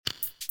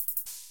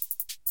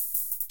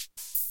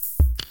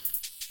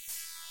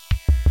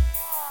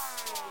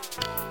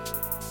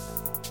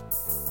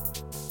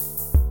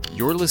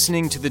You're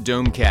listening to the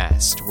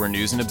Domecast, where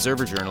news and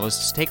observer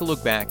journalists take a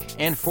look back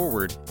and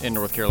forward in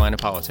North Carolina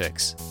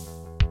politics.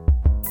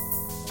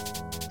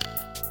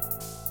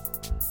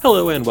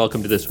 Hello and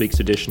welcome to this week's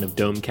edition of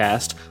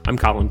Domecast. I'm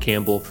Colin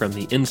Campbell from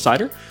The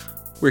Insider.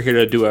 We're here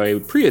to do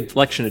a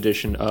pre-election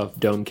edition of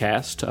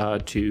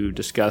Domecast to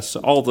discuss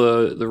all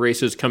the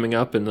races coming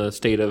up in the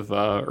state of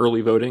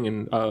early voting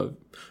and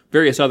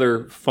various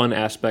other fun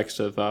aspects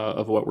of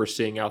what we're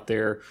seeing out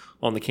there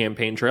on the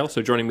campaign trail.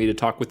 So joining me to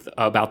talk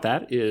about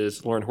that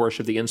is Lauren Horsch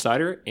of The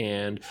Insider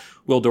and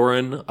Will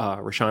Doran,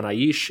 Rashawn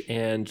Aish,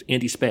 and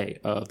Andy Spey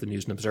of the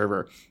News and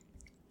Observer.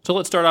 So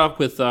let's start off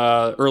with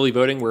early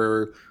voting.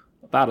 We're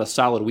about a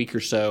solid week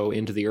or so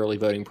into the early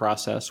voting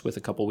process with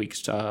a couple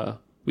weeks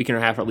week and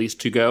a half at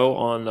least to go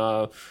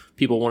on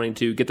people wanting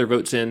to get their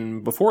votes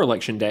in before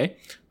Election Day.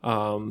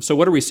 So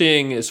what are we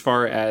seeing as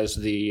far as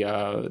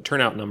the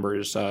turnout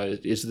numbers?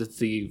 Is it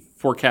the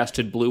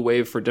forecasted blue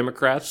wave for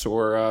Democrats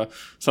or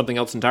something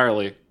else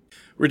entirely?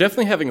 We're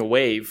definitely having a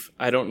wave.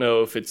 I don't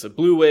know if it's a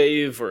blue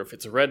wave or if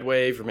it's a red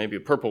wave or maybe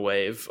a purple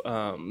wave.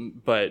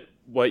 But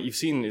what you've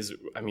seen is,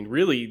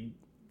 really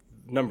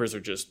numbers are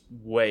just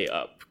way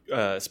up,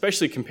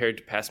 especially compared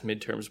to past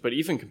midterms, but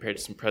even compared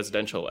to some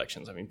presidential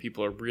elections.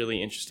 People are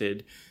really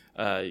interested.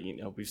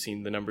 We've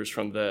seen the numbers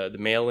from the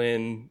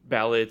mail-in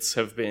ballots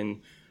have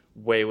been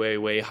way, way,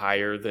 way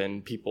higher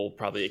than people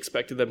probably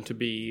expected them to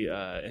be.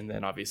 And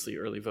then obviously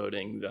early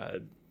voting,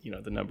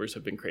 the numbers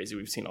have been crazy.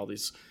 We've seen all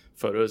these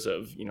photos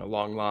of,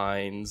 long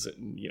lines,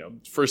 and,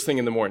 first thing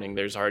in the morning,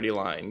 there's already a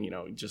line,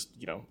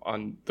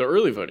 on the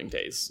early voting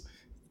days,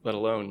 let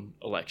alone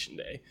Election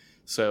Day.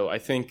 So I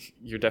think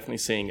you're definitely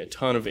seeing a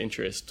ton of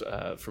interest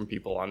from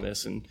people on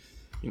this, and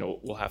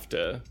we'll have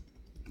to,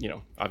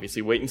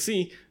 obviously wait and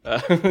see,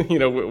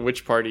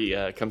 which party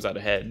comes out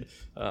ahead.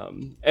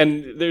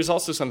 And there's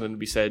also something to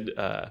be said.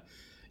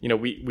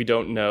 We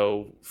don't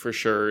know for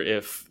sure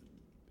if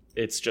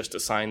it's just a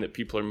sign that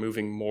people are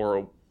moving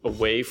more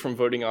away from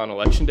voting on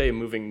Election Day and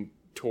moving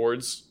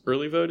towards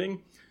early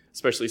voting,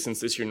 especially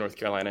since this year North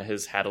Carolina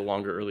has had a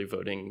longer early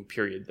voting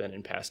period than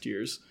in past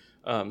years.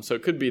 So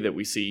it could be that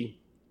we see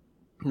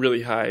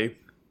really high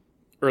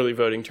early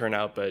voting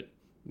turnout, but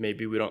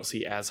maybe we don't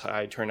see as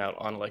high turnout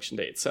on Election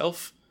Day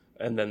itself,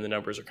 and then the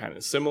numbers are kind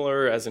of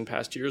similar as in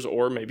past years,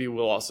 or maybe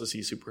we'll also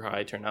see super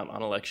high turnout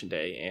on Election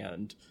Day,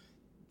 and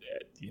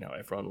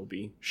everyone will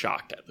be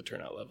shocked at the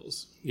turnout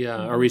levels. Yeah,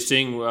 are we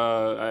seeing,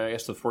 I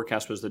guess the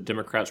forecast was that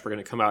Democrats were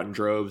going to come out in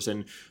droves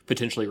and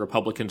potentially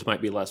Republicans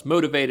might be less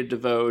motivated to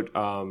vote.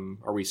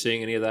 Are we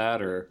seeing any of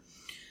that, or...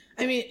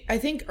 I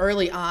think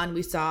early on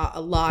we saw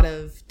a lot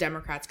of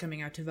Democrats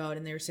coming out to vote,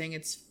 and they were saying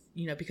it's,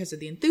 because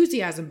of the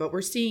enthusiasm, but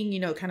we're seeing,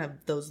 kind of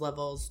those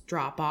levels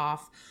drop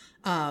off.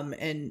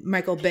 And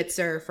Michael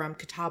Bitzer from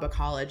Catawba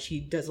College, he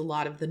does a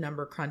lot of the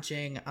number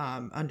crunching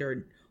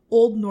under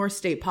Old North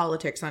State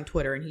Politics on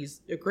Twitter, and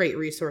he's a great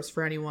resource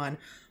for anyone.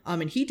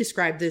 And he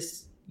described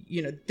this,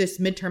 this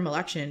midterm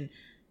election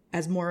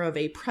as more of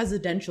a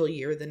presidential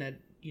year than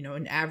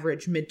an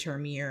average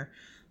midterm year.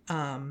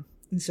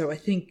 And so I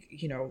think,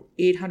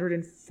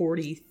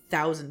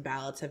 840,000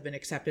 ballots have been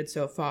accepted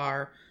so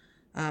far.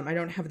 I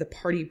don't have the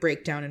party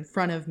breakdown in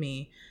front of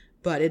me,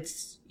 but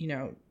it's,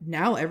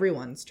 now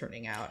everyone's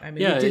turning out.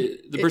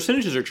 The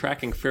percentages are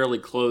tracking fairly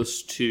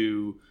close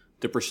to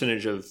the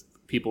percentage of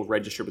people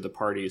registered with the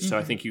parties. So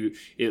I think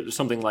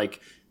something like,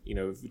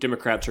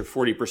 Democrats are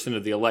 40%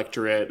 of the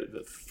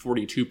electorate,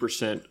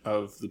 42%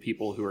 of the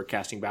people who are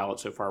casting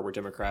ballots so far were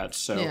Democrats.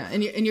 So yeah,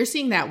 and you're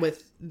seeing that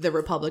with the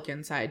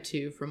Republican side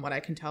too, from what I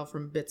can tell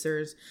from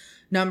Bitzer's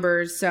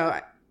numbers. So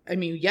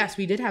yes,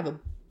 we did have a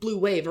blue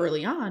wave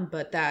early on,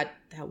 but that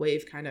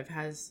wave kind of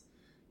has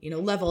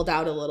leveled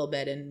out a little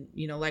bit. And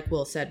like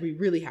Will said, we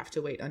really have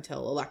to wait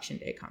until Election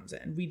Day comes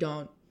in. We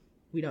don't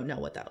know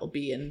what that'll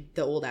be. And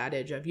the old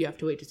adage of you have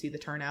to wait to see the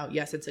turnout.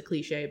 Yes, it's a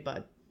cliche,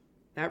 but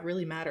that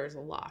really matters a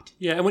lot.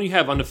 Yeah, and when you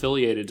have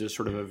unaffiliated as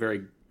sort of a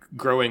very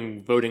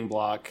growing voting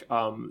bloc,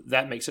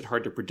 that makes it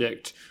hard to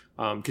predict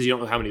because you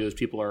don't know how many of those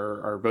people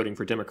are voting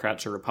for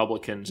Democrats or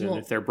Republicans. And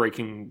if they're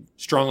breaking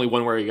strongly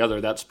one way or the other,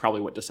 that's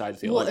probably what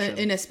decides the election.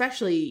 And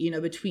especially,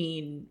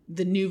 between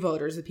the new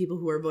voters, the people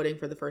who are voting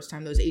for the first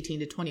time, those 18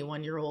 to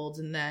 21-year-olds,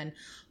 and then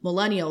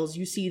millennials,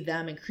 you see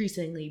them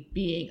increasingly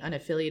being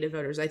unaffiliated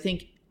voters. I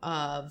think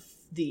of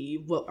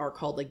what are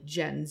called like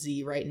Gen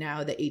Z right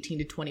now, the 18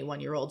 to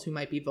 21-year-olds who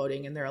might be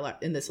voting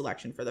in this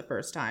election for the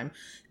first time.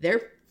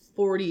 They're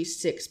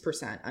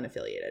 46%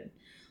 unaffiliated.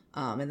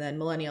 And then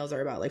millennials are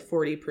about like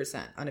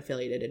 40%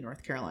 unaffiliated in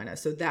North Carolina.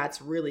 So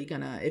that's really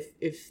gonna,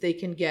 if they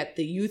can get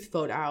the youth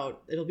vote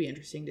out, it'll be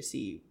interesting to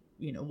see,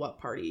 what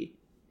party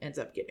ends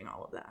up getting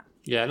all of that.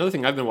 Yeah, another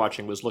thing I've been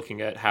watching was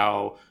looking at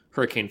how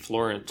Hurricane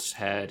Florence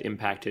had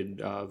impacted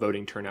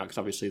voting turnout, because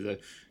obviously the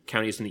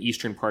counties in the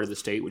eastern part of the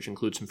state, which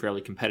includes some fairly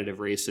competitive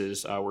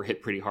races, were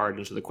hit pretty hard.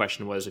 And so the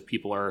question was, if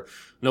people are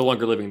no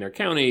longer living in their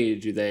county,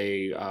 do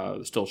they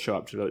still show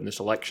up to vote in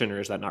this election, or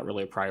is that not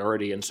really a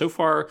priority? And so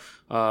far,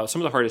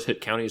 some of the hardest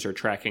hit counties are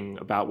tracking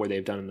about where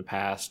they've done in the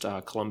past,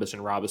 Columbus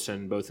and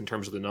Robeson, both in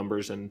terms of the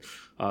numbers and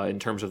in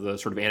terms of the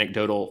sort of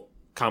anecdotal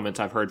comments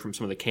I've heard from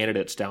some of the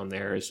candidates down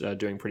there is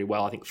doing pretty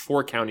well. I think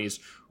 4 counties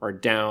are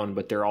down,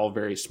 but they're all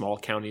very small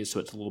counties, so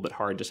it's a little bit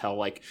hard to tell,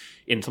 like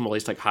in some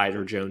place like Hyde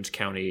or Jones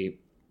County,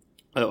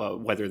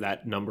 whether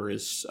that number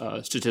is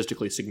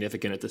statistically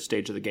significant at this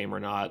stage of the game or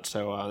not.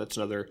 So that's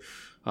another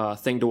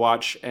thing to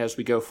watch as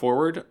we go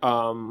forward.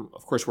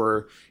 Of course,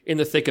 we're in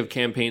the thick of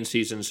campaign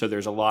season, so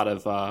there's a lot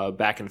of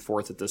back and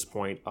forth at this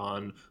point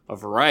on a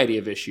variety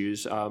of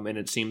issues. And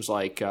it seems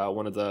like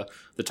one of the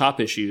top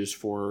issues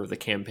for the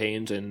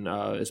campaigns, and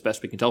as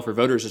best we can tell for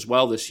voters as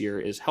well this year,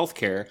 is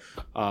healthcare.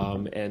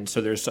 And so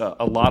there's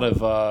a lot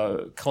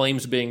of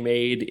claims being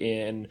made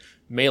in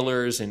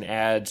mailers and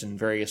ads and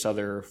various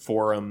other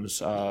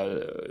forums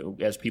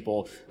as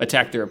people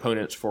attack their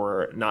opponents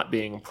for not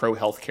being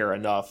pro-healthcare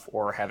enough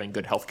or having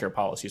good healthcare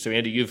policy. So,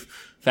 Andy, you've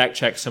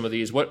fact-checked some of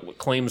these. What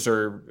claims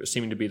are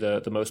seeming to be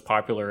the most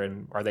popular,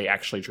 and are they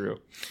actually true?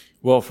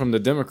 Well, from the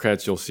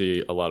Democrats, you'll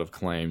see a lot of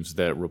claims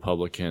that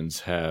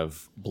Republicans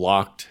have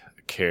blocked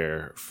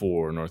care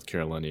for North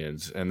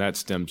Carolinians, and that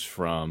stems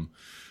from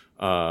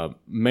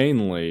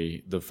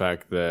mainly the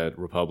fact that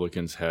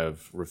Republicans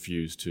have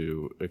refused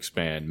to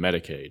expand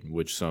Medicaid,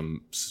 which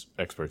some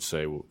experts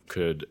say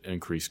could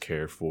increase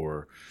care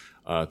for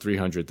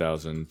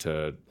 300,000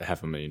 to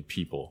 500,000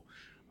 people.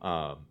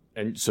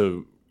 And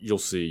so you'll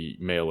see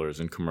mailers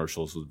and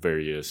commercials with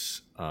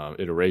various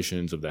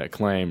iterations of that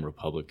claim.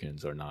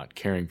 Republicans are not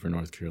caring for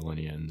North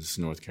Carolinians.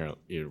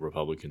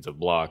 Republicans have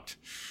blocked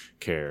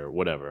care,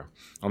 whatever.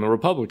 On the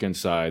Republican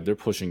side, they're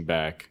pushing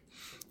back,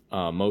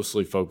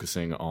 mostly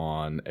focusing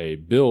on a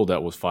bill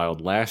that was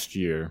filed last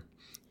year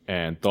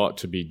and thought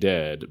to be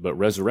dead, but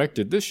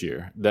resurrected this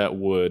year, that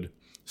would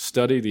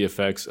study the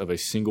effects of a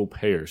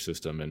single-payer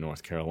system in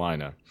North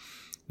Carolina.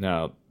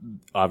 Now,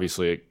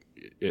 obviously,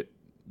 it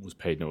was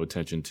paid no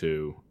attention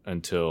to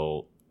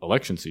until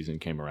election season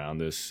came around.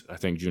 This, I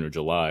think, June or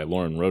July.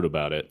 Lauren wrote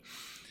about it,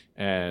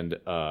 and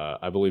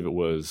I believe it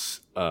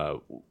was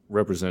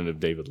Representative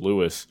David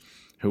Lewis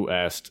who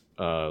asked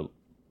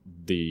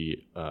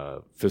the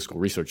fiscal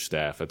research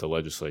staff at the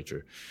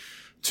legislature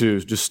to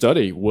just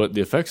study what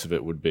the effects of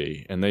it would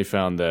be. And they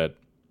found that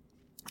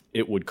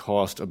it would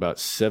cost about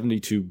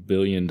 $72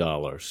 billion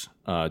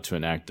to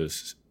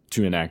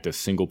enact a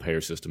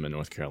single-payer system in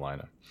North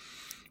Carolina.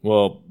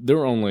 Well, there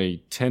were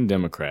only 10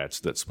 Democrats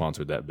that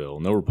sponsored that bill,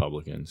 no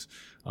Republicans.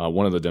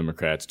 One of the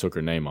Democrats took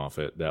her name off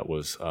it. That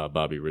was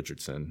Bobby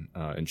Richardson,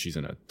 and she's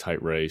in a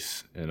tight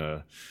race in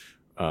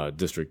a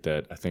district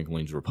that I think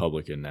leans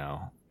Republican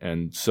now.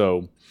 And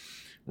so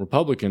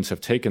Republicans have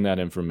taken that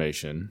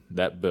information,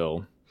 that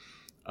bill,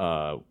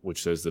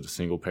 which says that a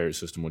single-payer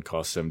system would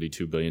cost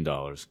 $72 billion,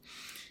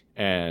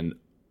 and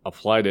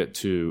applied it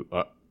to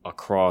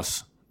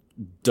across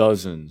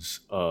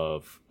dozens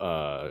of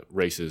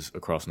races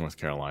across North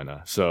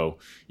Carolina. So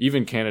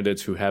even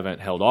candidates who haven't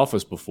held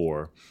office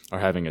before are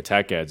having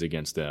attack ads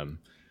against them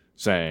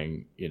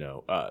saying,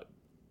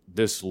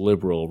 this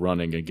liberal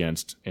running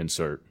against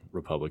insert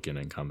Republican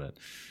incumbent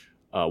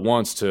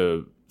wants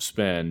to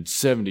spend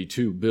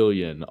 $72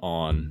 billion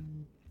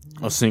on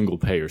a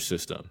single-payer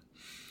system.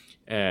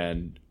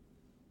 And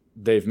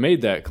they've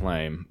made that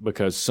claim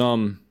because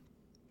some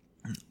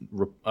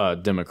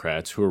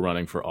Democrats who are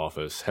running for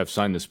office have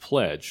signed this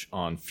pledge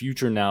on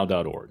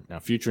FutureNow.org. Now,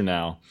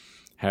 FutureNow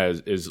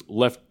is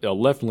a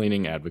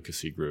left-leaning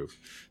advocacy group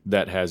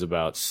that has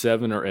about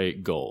 7 or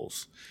 8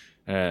 goals.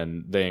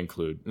 And they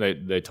include,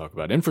 they talk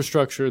about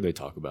infrastructure, they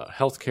talk about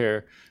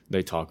healthcare,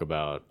 they talk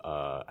about,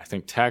 I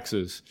think,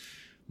 taxes.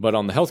 But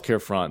on the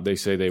healthcare front, they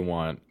say they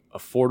want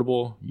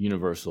affordable,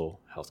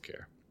 universal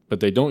healthcare. But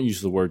they don't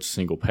use the word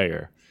single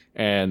payer.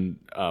 And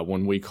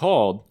when we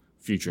called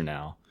Future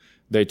Now,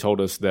 they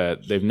told us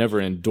that they've never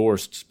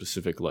endorsed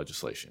specific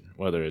legislation,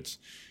 whether it's,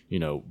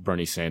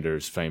 Bernie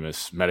Sanders'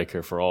 famous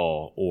Medicare for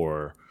All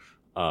or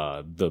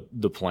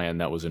the plan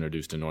that was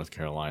introduced in North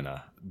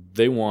Carolina.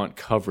 They want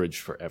coverage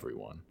for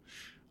everyone.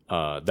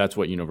 That's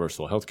what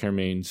universal healthcare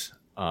means.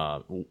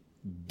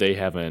 They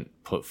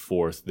haven't put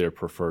forth their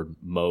preferred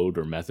mode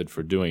or method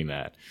for doing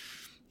that.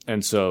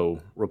 And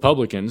so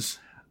Republicans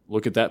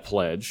look at that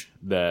pledge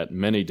that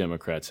many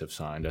Democrats have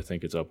signed. I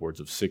think it's upwards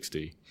of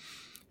 60.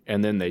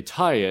 And then they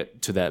tie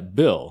it to that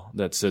bill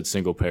that said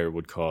single payer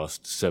would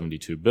cost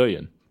 $72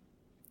 billion.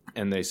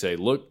 And they say,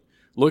 look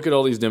at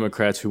all these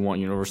Democrats who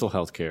want universal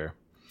health care.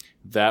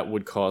 That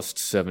would cost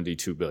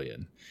 $72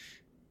 billion.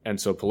 And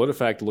so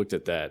PolitiFact looked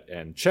at that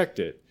and checked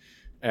it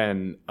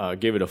and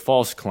gave it a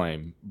false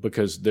claim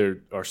because there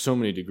are so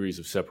many degrees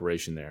of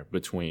separation there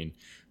between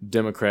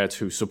Democrats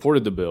who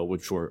supported the bill,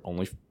 which were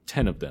only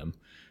 10 of them.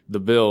 The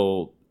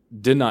bill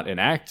did not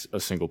enact a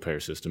single-payer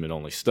system. It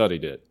only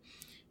studied it.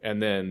 And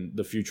then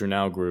the Future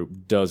Now group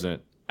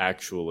hasn't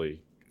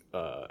actually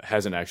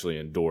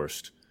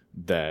endorsed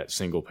that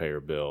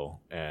single-payer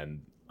bill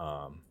and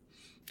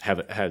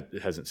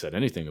hasn't said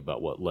anything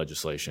about what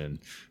legislation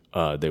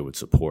they would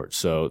support.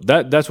 So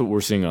that's what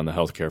we're seeing on the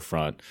healthcare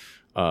front.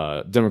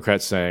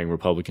 Democrats saying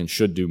Republicans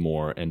should do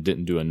more and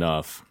didn't do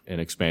enough in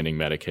expanding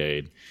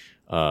Medicaid,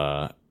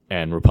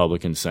 and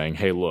Republicans saying,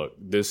 hey, look,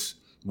 this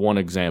one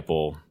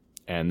example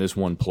and this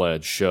one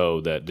pledge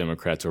show that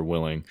Democrats are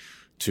willing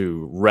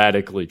to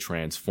radically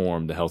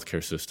transform the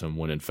healthcare system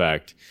when in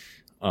fact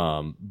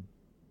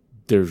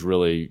there's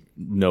really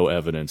no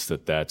evidence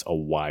that that's a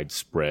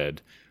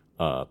widespread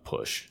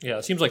push. Yeah,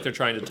 it seems like they're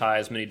trying to tie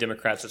as many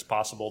Democrats as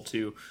possible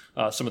to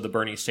some of the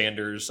Bernie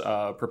Sanders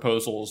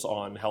proposals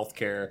on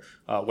healthcare,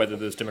 whether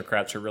those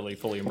Democrats are really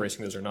fully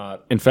embracing those or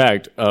not. In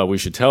fact, we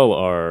should tell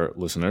our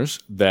listeners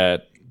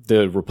that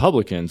the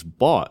Republicans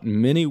bought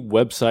many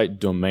website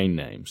domain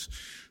names.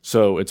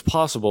 So it's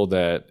possible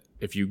that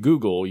if you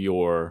Google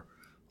your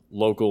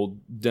local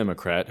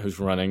Democrat who's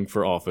running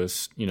for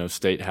office,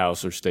 state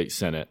house or state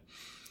senate,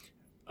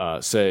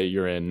 say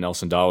you're in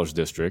Nelson Dollar's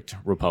district,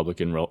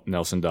 Republican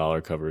Nelson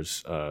Dollar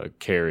covers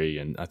Cary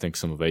and I think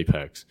some of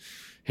Apex.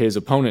 His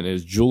opponent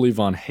is Julie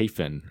Von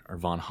Hafen, or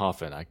Von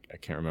Hoffen. I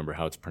can't remember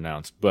how it's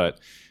pronounced.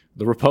 But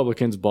the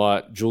Republicans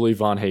bought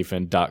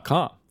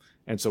julievonhafen.com.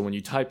 And so when you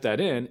type that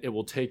in, it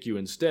will take you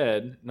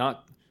instead,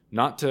 not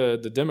to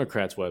the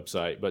Democrats'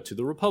 website, but to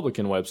the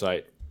Republican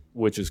website,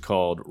 which is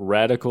called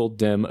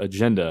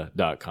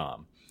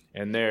radicaldemagenda.com.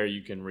 And there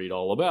you can read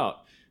all about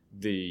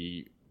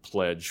the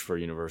pledge for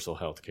universal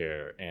health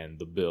care and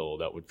the bill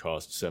that would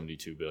cost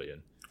 $72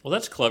 billion. Well,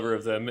 that's clever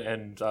of them,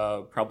 and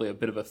probably a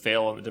bit of a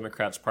fail on the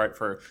Democrats' part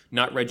for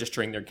not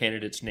registering their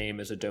candidate's name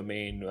as a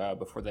domain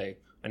before they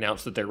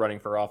announced that they're running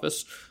for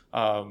office.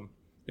 So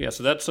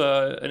that's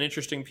an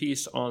interesting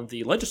piece on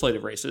the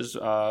legislative races,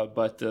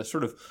 but the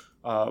sort of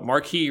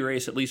marquee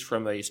race, at least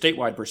from a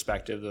statewide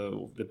perspective,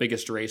 the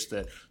biggest race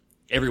that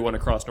everyone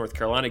across North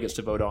Carolina gets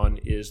to vote on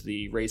is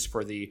the race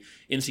for the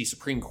NC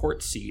Supreme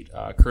Court seat,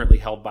 currently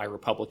held by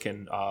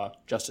Republican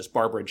Justice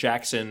Barbara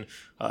Jackson.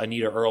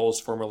 Anita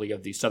Earls, formerly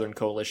of the Southern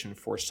Coalition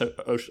for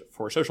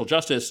Social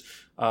Justice,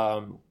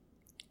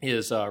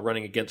 is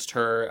running against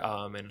her,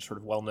 and a sort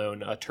of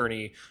well-known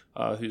attorney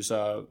who's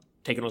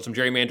taken on some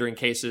gerrymandering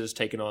cases,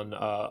 taken on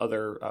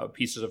other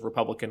pieces of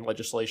Republican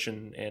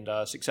legislation, and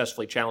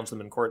successfully challenged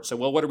them in court. So,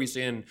 what are we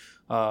seeing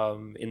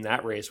in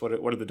that race? What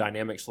are the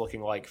dynamics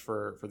looking like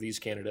for these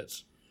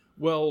candidates?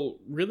 Well,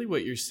 really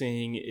what you're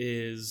seeing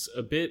is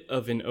a bit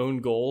of an own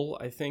goal,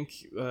 I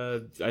think.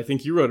 I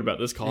think you wrote about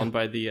this, Colin,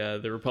 by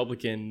the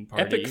Republican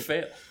Party. Epic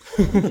fail.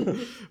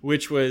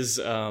 Which was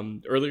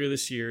earlier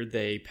this year,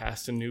 they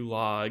passed a new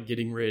law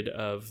getting rid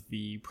of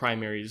the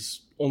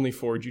primaries only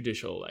for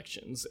judicial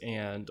elections.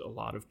 And a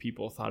lot of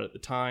people thought at the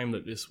time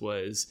that this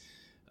was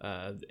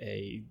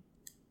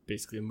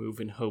basically a move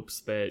in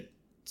hopes that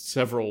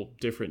several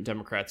different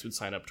Democrats would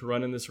sign up to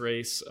run in this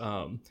race.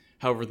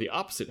 However, the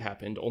opposite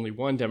happened. Only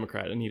one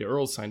Democrat, Anita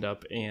Earls, signed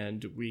up,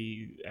 and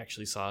we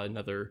actually saw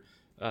another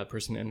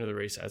person enter the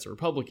race as a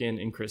Republican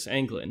in Chris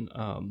Anglin.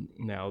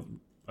 Now,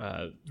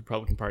 the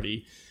Republican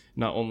Party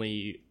not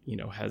only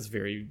has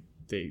very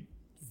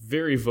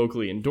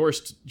vocally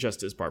endorsed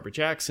Justice Barbara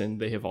Jackson,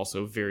 they have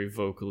also very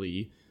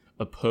vocally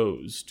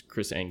opposed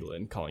Chris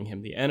Anglin, calling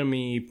him the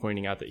enemy,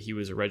 pointing out that he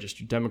was a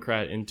registered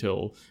Democrat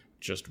until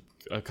just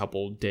a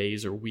couple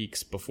days or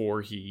weeks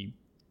before he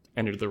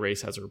entered the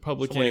race as a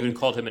Republican. Someone even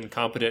called him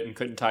incompetent and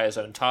couldn't tie his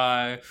own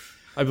tie.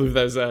 I believe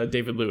that was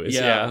David Lewis.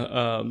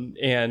 Yeah.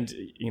 And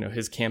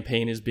his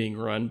campaign is being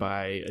run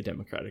by a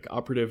Democratic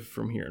operative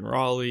from here in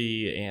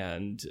Raleigh,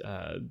 and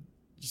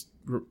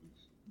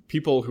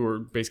people who are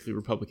basically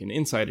Republican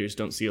insiders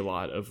don't see a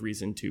lot of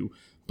reason to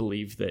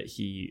believe that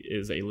he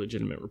is a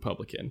legitimate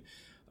Republican.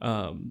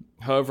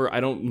 However, I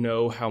don't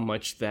know how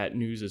much that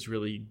news is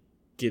really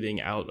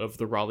getting out of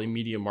the Raleigh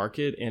media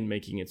market and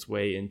making its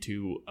way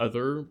into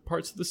other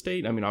parts of the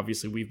state. I mean,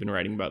 obviously, we've been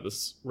writing about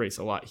this race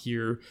a lot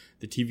here.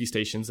 The TV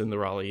stations in the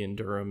Raleigh and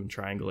Durham and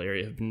Triangle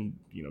area have been,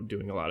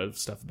 doing a lot of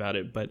stuff about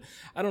it. But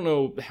I don't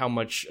know how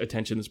much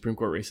attention the Supreme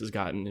Court race has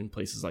gotten in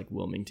places like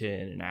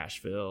Wilmington and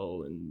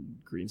Asheville and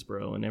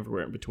Greensboro and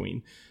everywhere in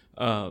between.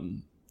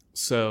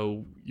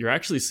 So you're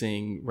actually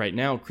seeing right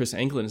now, Chris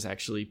Anglin is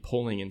actually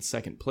polling in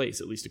second place,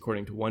 at least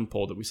according to one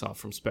poll that we saw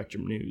from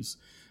Spectrum News.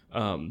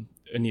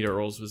 Anita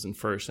Earls was in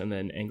first, and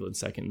then Anglin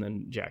second, and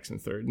then Jackson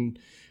third. And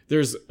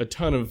there's a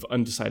ton of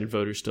undecided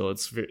voters still.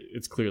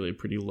 It's clearly a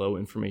pretty low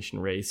information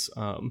race.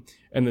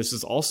 And this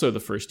is also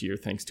the first year,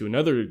 thanks to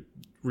another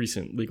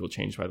recent legal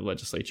change by the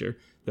legislature,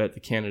 that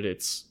the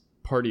candidates'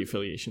 party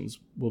affiliations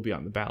will be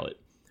on the ballot.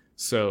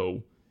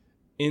 So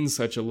in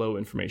such a low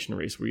information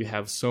race where you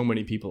have so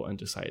many people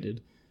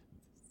undecided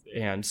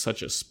and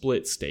such a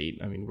split state,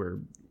 I mean,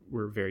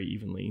 we're a very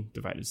evenly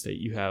divided state.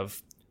 You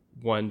have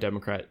one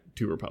Democrat,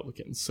 two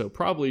Republicans. So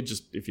probably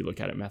just if you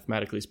look at it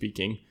mathematically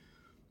speaking,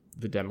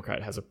 the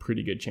Democrat has a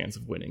pretty good chance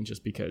of winning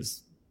just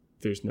because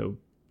there's no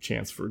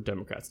chance for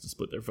Democrats to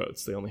split their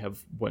votes. They only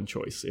have one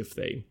choice if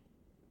they,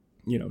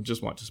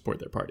 just want to support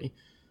their party.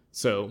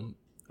 So,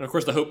 and of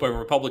course, the hope by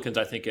Republicans,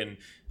 I think, in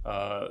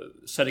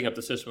setting up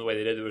the system the way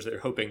they did was they're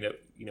hoping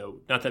that,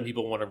 not that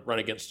people want to run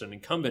against an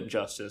incumbent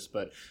justice,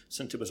 but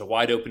since it was a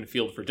wide open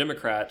field for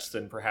Democrats,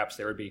 then perhaps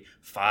there would be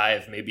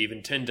 5, maybe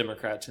even 10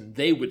 Democrats, and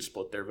they would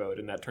split their vote.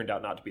 And that turned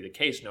out not to be the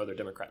case. No other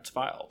Democrats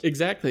filed.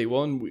 Exactly.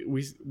 Well, and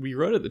we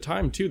wrote at the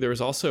time, too, there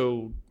was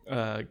also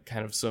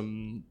kind of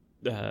some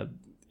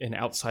an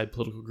outside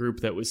political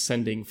group that was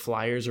sending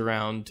flyers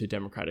around to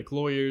Democratic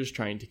lawyers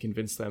trying to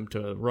convince them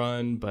to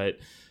run. But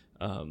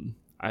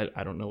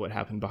I don't know what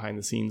happened behind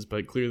the scenes,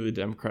 but clearly the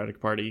Democratic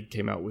Party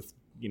came out with,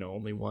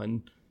 only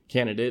one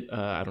candidate.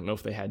 I don't know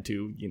if they had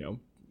to,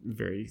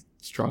 very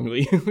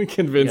strongly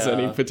convince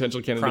any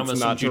potential candidates promise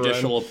not to run.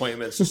 judicial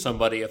appointments to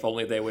somebody if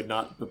only they would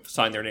not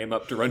sign their name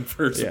up to run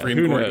for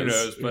Supreme Court. Who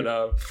knows? But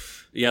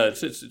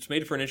it's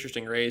made for an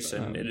interesting race,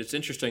 and it's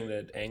interesting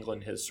that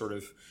Anglin has sort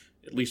of,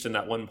 at least in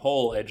that one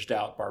poll, edged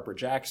out Barbara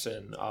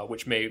Jackson,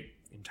 which may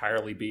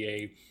entirely be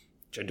a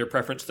gender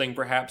preference thing,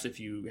 perhaps, if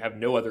you have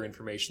no other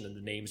information than the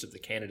names of the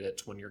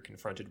candidates when you're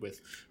confronted with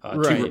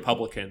two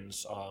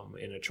Republicans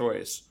in a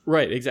choice.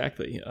 Right,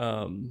 exactly.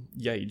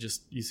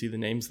 You see the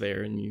names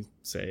there and you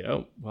say,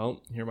 oh,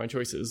 well, here are my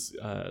choices.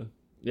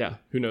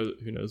 Who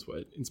knows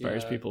what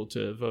inspires people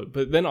to vote.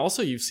 But then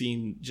also you've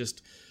seen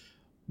just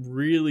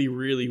really,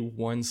 really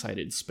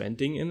one-sided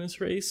spending in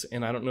this race.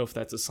 And I don't know if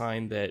that's a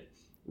sign that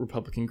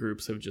Republican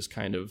groups have just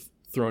kind of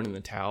thrown in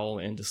the towel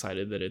and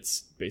decided that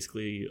it's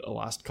basically a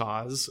lost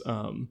cause.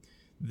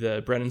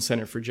 The Brennan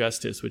Center for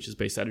Justice, which is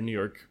based out of New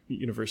York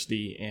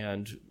University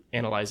and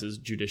analyzes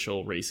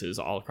judicial races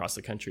all across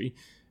the country,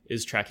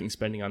 is tracking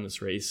spending on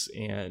this race.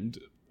 And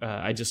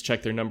I just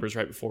checked their numbers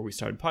right before we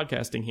started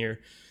podcasting here.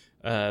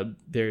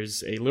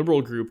 There's a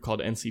liberal group called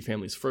NC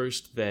Families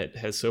First that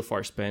has so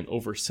far spent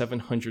over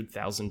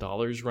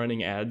 $700,000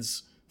 running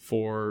ads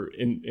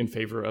in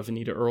favor of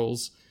Anita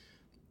Earls,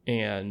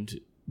 and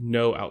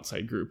no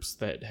outside groups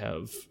that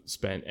have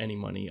spent any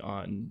money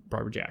on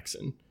Barbara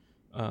Jackson.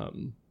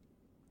 And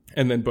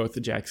then both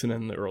the Jackson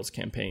and the Earls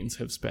campaigns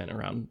have spent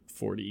around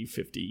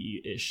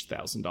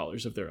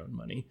 $40,000-$50,000-ish of their own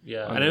money.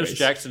 Yeah, I know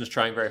Jackson is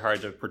trying very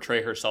hard to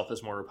portray herself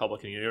as more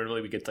Republican.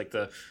 Normally we get like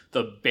the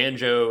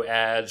banjo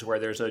ads where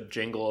there's a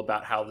jingle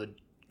about how the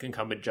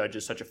incumbent judge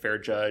is such a fair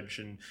judge,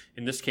 and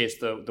in this case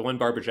the one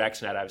Barbara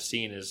Jackson ad I've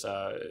seen is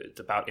it's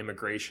about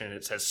immigration.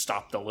 It says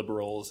 "Stop the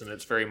Liberals," and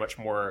it's very much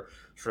more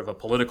sort of a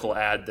political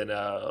ad than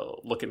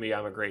 "Look at me,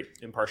 I'm a great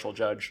impartial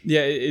judge."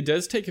 Yeah, it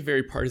does take a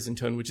very partisan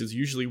tone, which is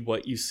usually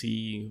what you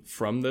see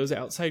from those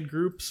outside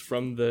groups,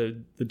 from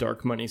the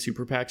dark money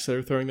super PACs that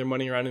are throwing their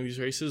money around in these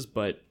races.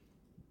 But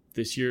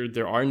this year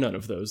there are none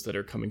of those that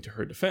are coming to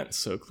her defense,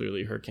 so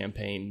clearly her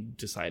campaign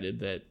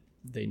decided that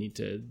they need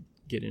to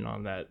get in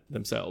on that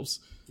themselves.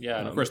 Yeah,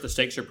 and of course the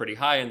stakes are pretty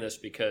high in this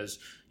because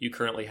you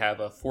currently have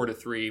a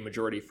 4-3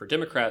 majority for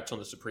Democrats on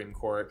the Supreme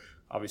Court.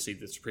 Obviously,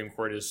 the Supreme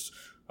Court has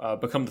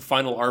become the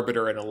final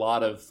arbiter in a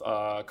lot of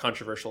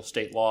controversial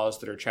state laws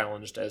that are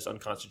challenged as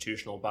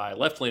unconstitutional by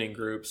left-leaning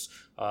groups.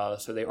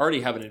 So they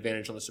already have an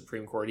advantage on the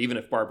Supreme Court, even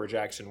if Barbara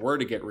Jackson were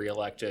to get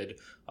reelected.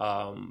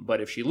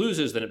 But if she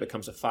loses, then it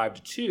becomes a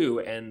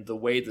 5-2. And the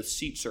way the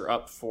seats are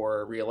up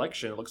for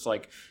reelection, it looks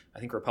like I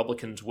think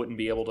Republicans wouldn't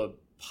be able to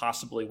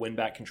possibly win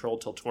back control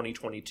till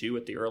 2022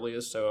 at the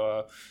earliest.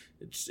 So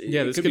this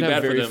could be have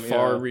bad very for them.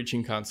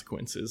 far-reaching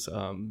consequences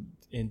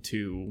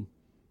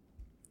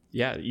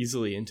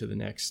easily into the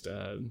next,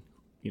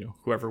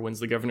 whoever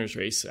wins the governor's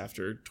race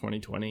after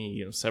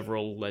 2020,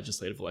 several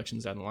legislative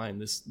elections down the line,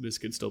 this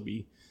could still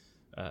be,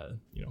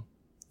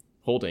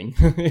 holding.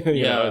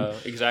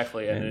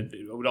 Exactly. And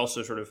it would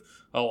also sort of,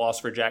 a loss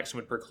for Jackson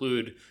would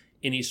preclude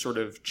any sort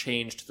of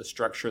change to the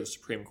structure of the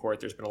Supreme Court.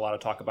 There's been a lot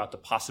of talk about the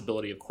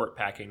possibility of court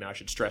packing. Now, I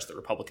should stress that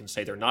Republicans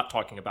say they're not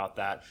talking about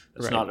that.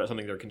 That's not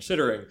something they're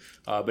considering.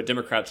 But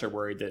Democrats are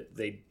worried that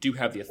they do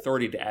have the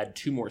authority to add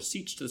 2 more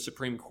seats to the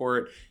Supreme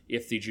Court.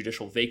 If the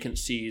judicial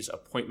vacancies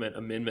appointment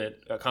amendment,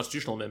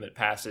 constitutional amendment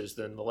passes,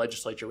 then the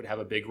legislature would have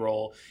a big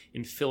role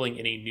in filling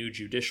any new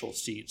judicial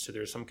seats. So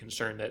there's some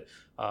concern that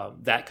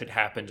that could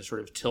happen to sort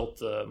of tilt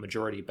the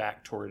majority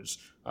back towards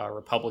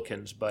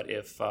Republicans. But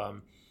if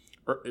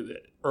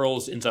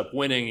Earls ends up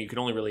winning, you can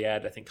only really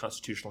add, I think,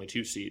 constitutionally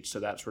 2 seats. So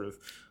that sort of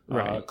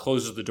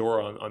closes the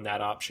door on that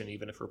option,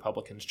 even if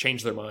Republicans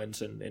change their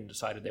minds and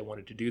decided they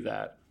wanted to do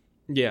that.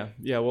 Yeah.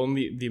 Well,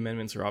 the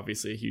amendments are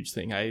obviously a huge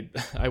thing.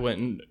 I went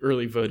and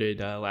early voted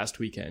last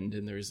weekend,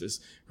 and there was this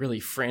really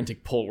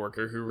frantic poll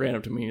worker who ran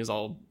up to me and was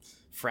all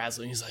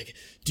frazzling. He's like,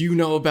 "Do you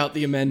know about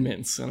the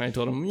amendments?" And I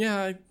told him,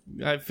 "Yeah,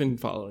 I've been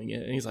following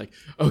it." And he's like,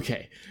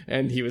 "Okay."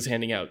 And he was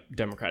handing out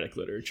Democratic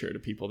literature to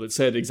people that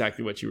said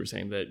exactly what you were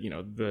saying, that,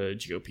 the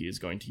GOP is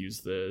going to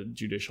use the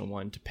judicial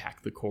one to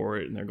pack the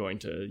court, and they're going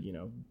to,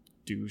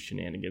 do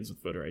shenanigans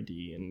with voter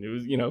ID. And it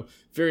was,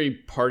 very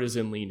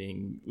partisan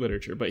leaning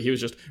literature, but he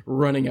was just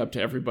running up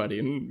to everybody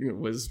and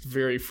was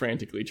very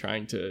frantically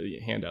trying to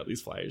hand out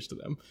these flyers to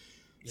them.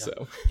 Yeah.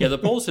 So the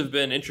polls have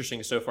been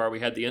interesting so far.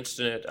 We had the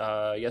incident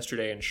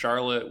yesterday in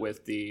Charlotte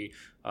with the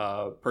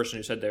person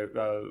who said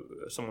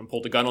someone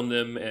pulled a gun on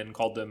them and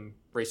called them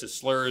racist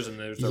slurs, and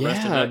there's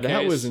arrested in that case.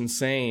 That was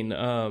insane.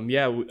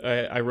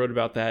 I wrote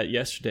about that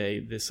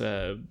yesterday. This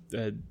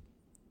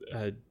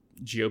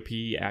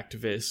GOP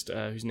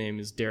activist whose name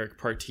is Derek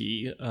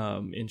Partee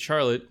in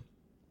Charlotte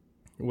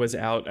was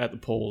out at the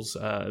polls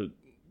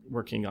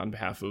working on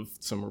behalf of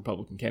some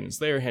Republican candidates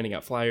there, handing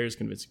out flyers,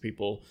 convincing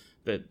people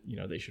that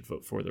they should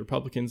vote for the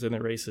Republicans in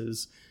their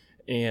races.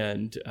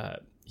 And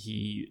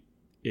he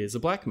is a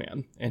black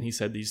man. And he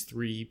said these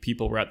 3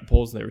 people were at the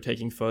polls and they were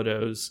taking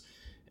photos.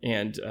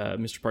 And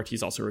Mr. Partee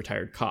is also a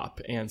retired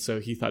cop. And so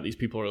he thought these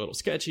people were a little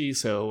sketchy.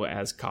 So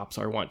as cops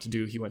are wont to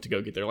do, he went to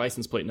go get their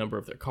license plate number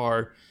of their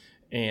car.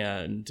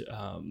 And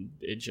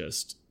it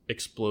just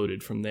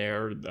exploded from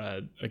there.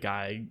 A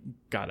guy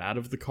got out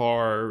of the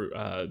car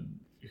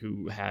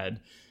who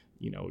had,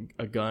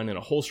 a gun and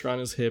a holster on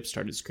his hip,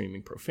 started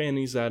screaming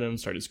profanities at him,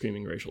 started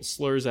screaming racial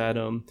slurs at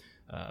him.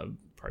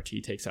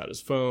 Partee takes out his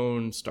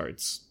phone,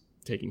 starts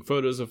taking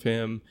photos of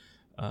him,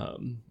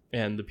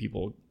 and the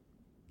people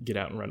get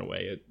out and run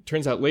away. It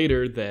turns out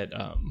later that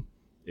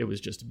it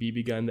was just a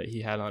BB gun that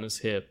he had on his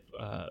hip,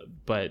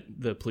 but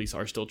the police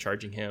are still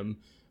charging him.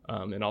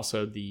 And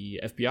also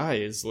the FBI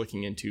is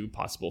looking into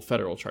possible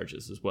federal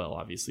charges as well.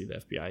 Obviously, the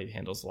FBI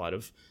handles a lot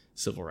of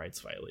civil rights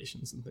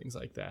violations and things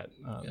like that.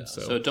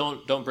 So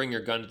don't bring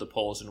your gun to the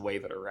polls and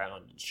wave it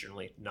around. It's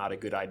generally not a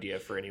good idea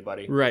for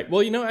anybody. Right.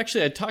 Well,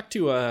 actually, I talked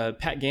to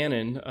Pat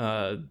Gannon,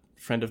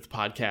 friend of the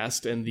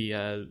podcast, and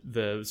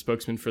the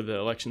spokesman for the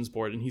elections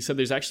board, and he said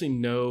there's actually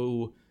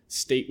no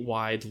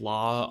statewide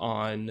law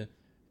on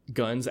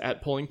guns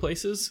at polling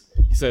places.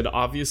 He said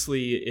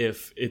obviously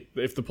if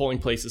the polling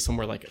place is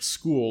somewhere like a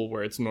school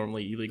where it's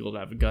normally illegal to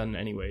have a gun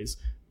anyways,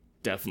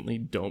 definitely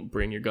don't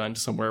bring your gun to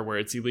somewhere where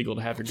it's illegal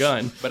to have your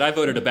gun. But I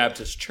voted a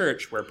Baptist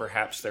church where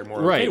perhaps they're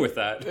more okay with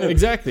that.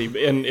 Exactly.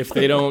 And if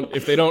they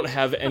don't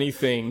have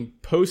anything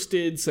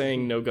posted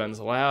saying no guns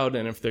allowed,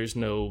 and if there's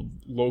no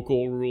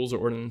local rules or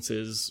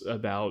ordinances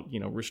about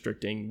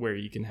restricting where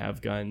you can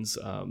have guns,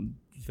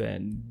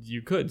 then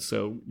you could.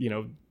 So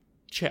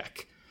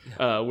check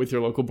with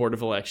your local board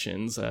of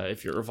elections,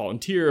 if you're a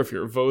volunteer, if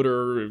you're a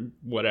voter,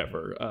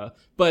 whatever.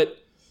 But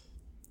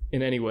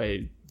in any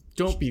way,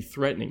 don't be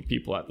threatening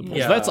people at the polls.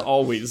 Yeah. That's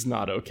always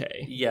not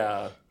okay.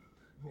 Yeah.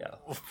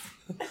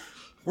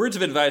 Words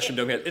of advice from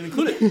Domcast.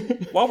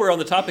 Included, while we're on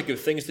the topic of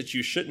things that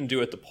you shouldn't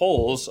do at the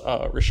polls,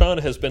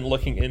 Rashawn has been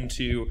looking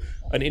into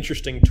an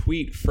interesting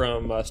tweet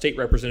from State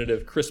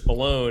Representative Chris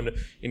Malone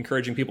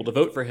encouraging people to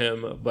vote for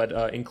him,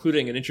 but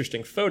including an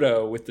interesting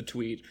photo with the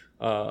tweet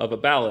of a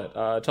ballot.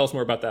 Tell us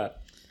more about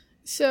that.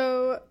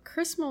 So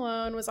Chris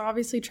Malone was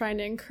obviously trying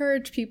to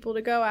encourage people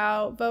to go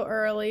out, vote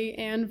early,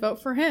 and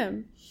vote for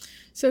him.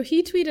 So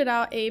he tweeted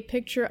out a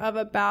picture of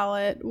a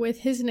ballot with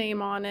his name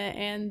on it,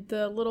 and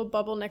the little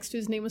bubble next to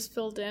his name was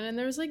filled in, and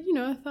there was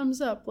a thumbs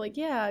up,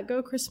 yeah,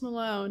 go Chris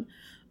Malone.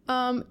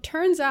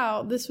 Turns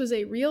out this was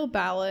a real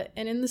ballot,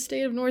 and in the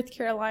state of North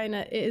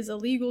Carolina, it is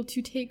illegal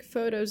to take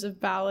photos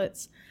of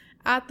ballots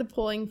at the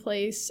polling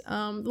place.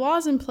 The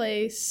laws in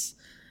place,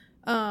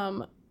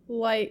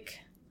 like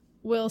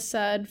Will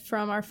said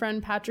from our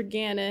friend Patrick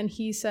Gannon,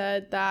 he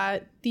said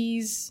that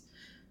these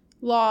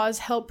laws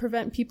help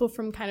prevent people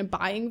from kind of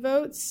buying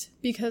votes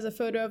because a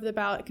photo of the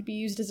ballot could be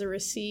used as a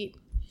receipt.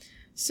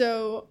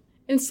 So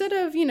instead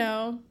of,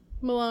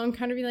 Malone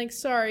kind of being like,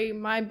 sorry,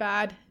 my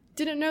bad,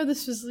 didn't know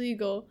this was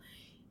legal,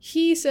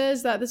 he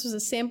says that this was a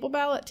sample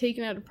ballot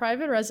taken at a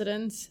private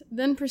residence,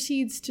 then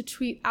proceeds to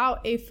tweet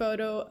out a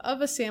photo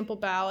of a sample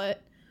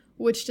ballot,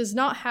 which does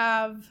not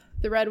have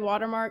the red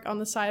watermark on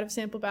the side of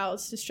sample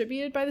ballots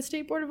distributed by the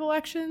State Board of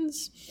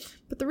Elections.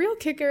 But the real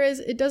kicker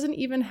is it doesn't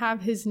even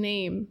have his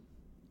name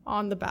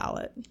on the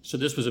ballot. So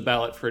this was a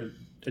ballot for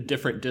a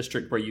different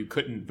district where you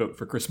couldn't vote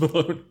for Chris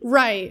Malone.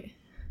 Right.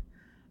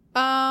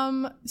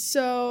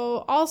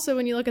 So also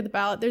when you look at the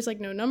ballot, there's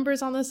no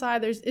numbers on the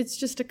side. It's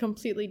just a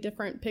completely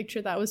different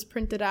picture that was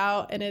printed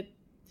out, and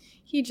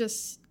he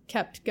just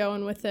kept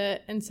going with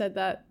it and said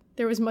that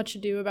there was much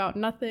ado about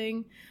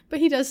nothing. But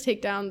he does take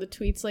down the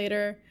tweets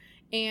later,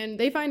 and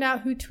they find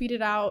out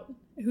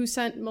who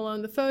sent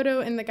Malone the photo,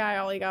 and the guy,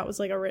 all he got was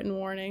a written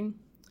warning.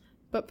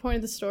 But point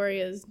of the story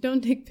is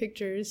don't take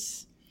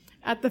pictures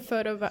at the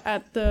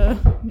ballot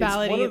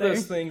It's one either. of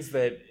those things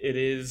that it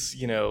is,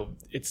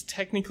 it's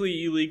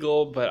technically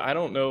illegal, but I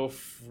don't know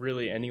if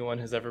really anyone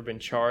has ever been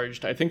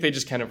charged. I think they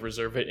just kind of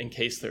reserve it in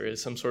case there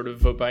is some sort of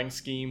vote buying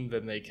scheme,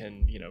 then they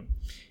can,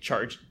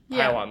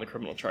 pile on the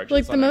criminal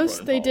charges. The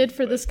most they did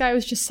for this guy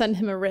was just send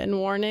him a written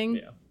warning.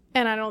 Yeah.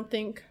 And I don't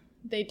think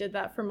they did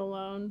that for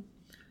Malone.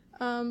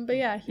 But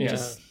yeah, he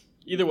just...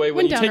 Either way,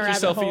 when you down take a your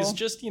rabbit selfies, hole.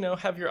 just,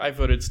 have your I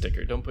voted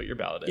sticker. Don't put your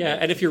ballot in. Yeah,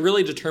 and if you're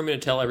really determined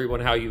to tell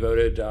everyone how you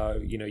voted,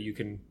 you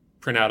can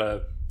print out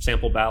a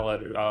sample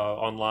ballot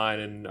online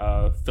and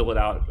fill it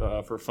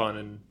out for fun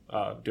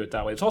and do it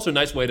that way. It's also a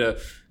nice way to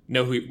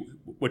know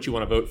what you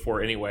want to vote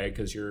for anyway,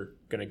 because you're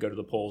going to go to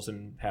the polls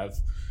and have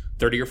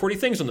 30 or 40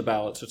 things on the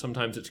ballot. So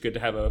sometimes it's good to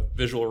have a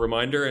visual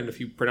reminder, and if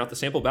you print out the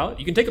sample ballot,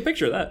 you can take a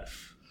picture of that.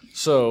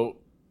 So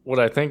what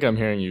I think I'm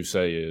hearing you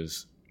say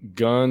is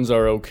guns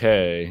are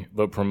okay,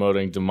 but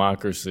promoting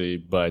democracy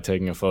by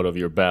taking a photo of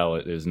your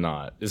ballot is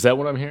not. Is that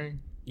what I'm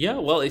hearing? Yeah,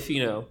 well, if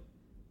you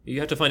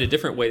have to find a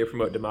different way to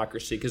promote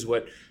democracy, because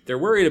what they're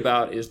worried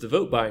about is the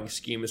vote buying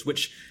schemes,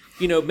 which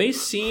may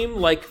seem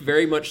like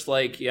very much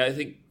like, I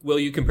think, Will,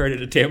 you compared it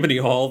to Tammany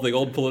Hall, the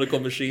old political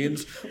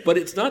machines, but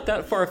it's not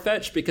that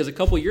far-fetched because a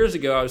couple years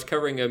ago I was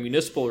covering a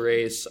municipal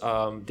race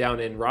down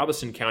in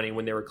Robeson County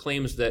when there were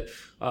claims that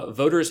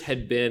voters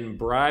had been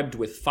bribed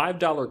with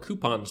 $5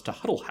 coupons to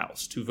Huddle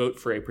House to vote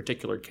for a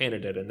particular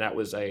candidate, and that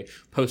was a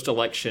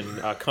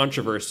post-election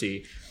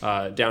controversy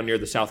down near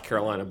the South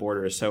Carolina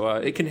border. So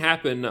it can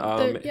happen.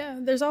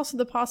 There's also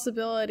the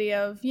possibility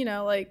of,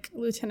 like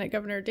Lieutenant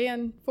Governor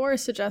Dan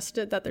Forest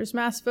suggested, that there's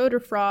mass voter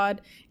fraud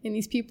and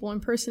these people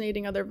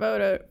impersonating other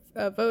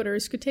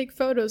voters could take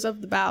photos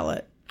of the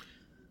ballot.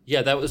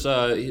 Yeah, that was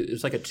it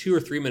was like a 2 or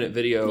 3 minute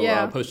video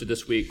posted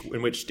this week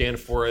in which Dan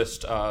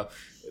Forest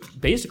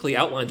basically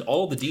outlined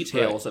all the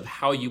details of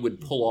how you would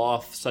pull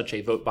off such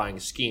a vote buying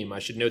scheme. I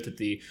should note that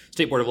the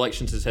State Board of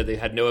Elections has said they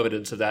had no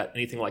evidence of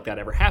anything like that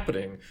ever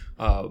happening.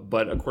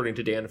 But according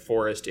to Dan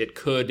Forest, it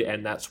could,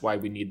 and that's why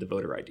we need the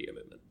voter ID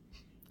amendment.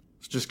 I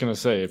was just going to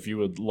say, if you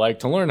would like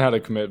to learn how to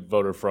commit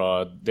voter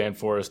fraud, Dan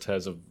Forest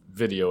has a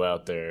video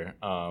out there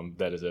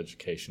that is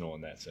educational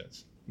in that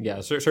sense.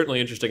 Yeah, certainly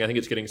interesting. I think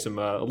it's getting some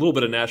a little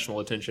bit of national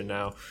attention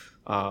now.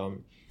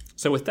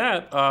 So with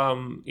that,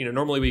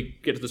 normally we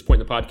get to this point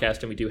in the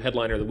podcast and we do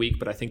headliner of the week,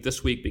 but I think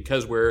this week,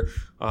 because we're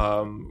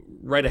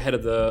right ahead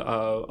of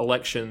the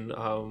election,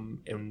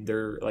 and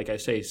there, like I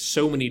say,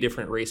 so many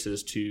different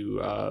races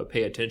to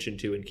pay attention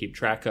to and keep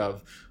track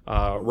of,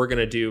 we're going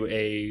to do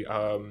a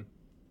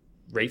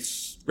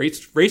race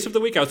of the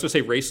week. I was going to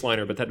say race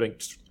liner, but that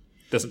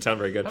doesn't sound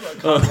very good. How about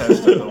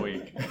contest of the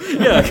week?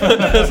 Yeah,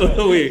 contest of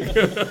the week.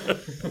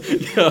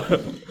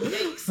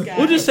 Yikes,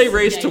 We'll just say guys.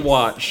 race to Yikes.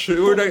 watch.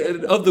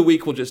 Of the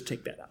week, we'll just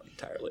take that out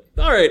entirely.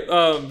 All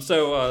right.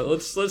 So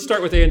let's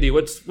start with Andy.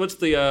 What's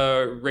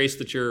the race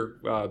that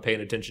you're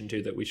paying attention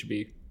to that we should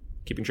be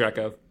keeping track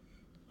of?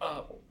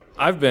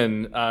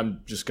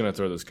 I'm just going to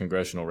throw this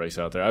congressional race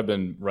out there. I've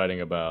been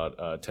writing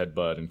about Ted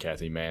Budd and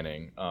Kathy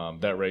Manning.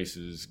 That race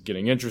is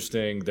getting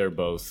interesting. They're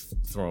both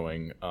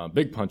throwing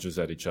big punches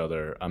at each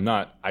other.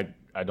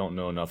 I don't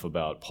know enough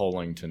about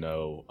polling to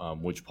know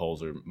which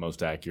polls are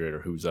most accurate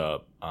or who's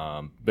up.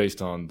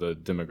 Based on the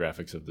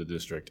demographics of the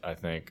district, I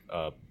think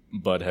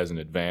Budd has an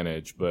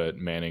advantage, but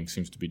Manning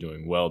seems to be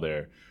doing well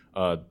there.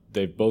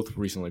 They've both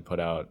recently put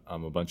out a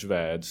bunch of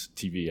ads,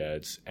 TV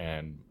ads,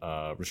 and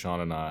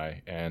Rashawn and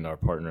I and our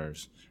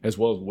partners, as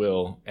well as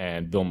Will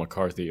and Bill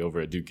McCarthy over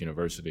at Duke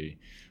University,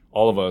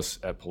 all of us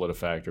at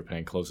PolitiFact are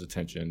paying close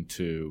attention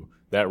to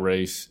that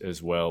race,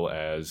 as well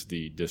as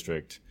the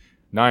District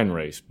 9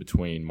 race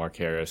between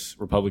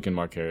Republican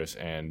Mark Harris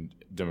and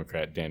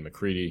Democrat Dan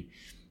McCready,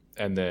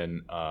 and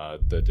then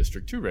the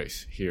District 2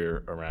 race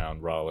here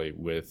around Raleigh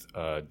with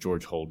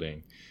George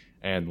Holding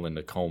and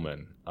Linda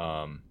Coleman.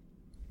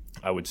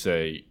 I would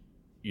say,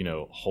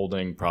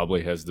 Holding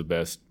probably has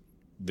the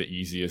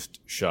easiest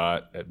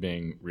shot at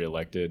being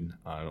reelected.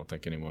 I don't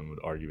think anyone would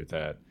argue with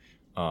that.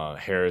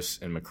 Harris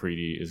and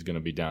McCready is going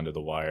to be down to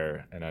the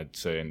wire, and I'd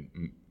say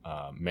in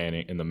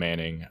the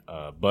Manning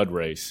Budd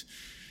race,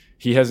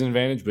 he has an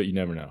advantage, but you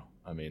never know.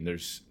 I mean,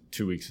 there's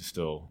 2 weeks is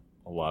still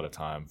a lot of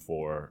time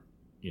for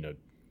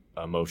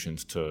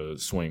emotions to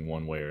swing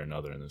one way or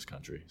another in this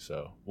country.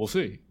 So we'll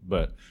see.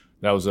 But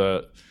that was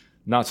a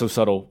not so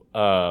subtle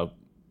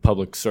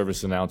public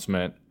service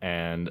announcement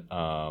and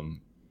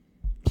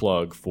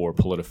plug for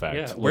PolitiFact.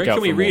 Yeah. Where can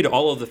we read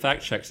all of the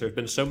fact checks? There have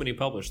been so many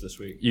published this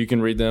week. You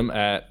can read them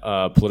at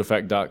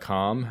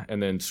politifact.com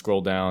and then scroll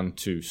down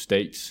to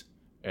states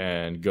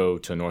and go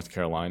to North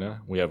Carolina.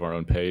 We have our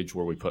own page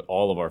where we put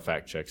all of our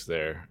fact checks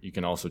there. You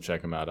can also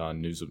check them out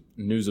on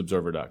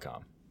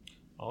newsobserver.com.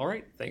 All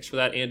right. Thanks for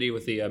that, Andy,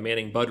 with the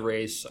Manning Budd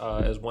race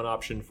as one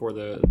option for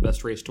the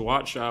best race to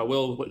watch.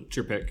 Will, what's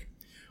your pick?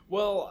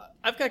 Well,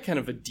 I've got kind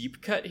of a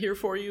deep cut here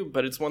for you,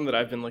 but it's one that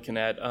I've been looking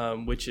at,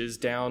 which is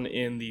down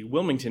in the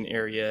Wilmington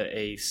area,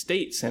 a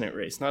state Senate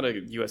race, not a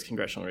U.S.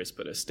 congressional race,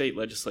 but a state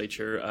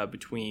legislature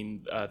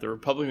between the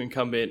Republican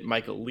incumbent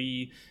Michael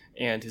Lee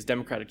and his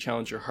Democratic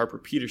challenger Harper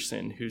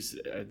Peterson, who's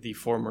the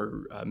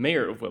former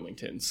mayor of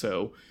Wilmington.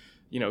 So,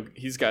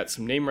 he's got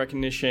some name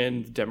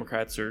recognition. The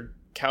Democrats are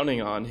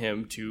counting on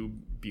him to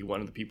be one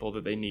of the people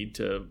that they need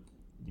to,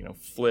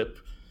 flip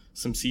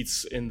some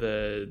seats in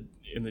the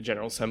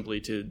General Assembly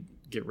to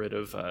get rid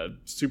of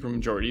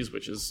supermajorities,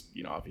 which is,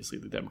 obviously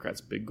the Democrats'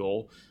 big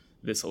goal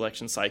this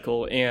election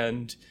cycle.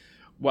 And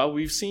while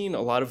we've seen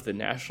a lot of the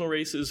national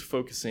races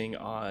focusing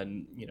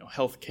on,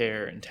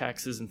 healthcare and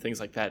taxes and things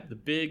like that, the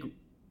big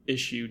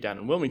issue down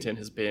in Wilmington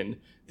has been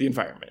the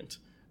environment.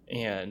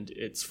 And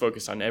it's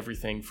focused on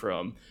everything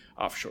from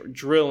offshore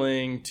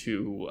drilling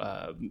to,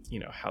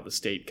 how the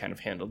state kind of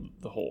handled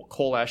the whole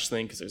coal ash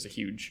thing, because there's a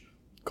huge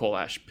coal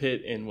ash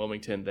pit in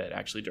Wilmington that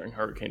actually during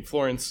Hurricane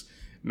Florence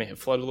may have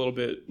flooded a little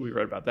bit. We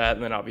read about that.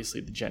 And then obviously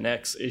the Gen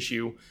X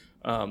issue.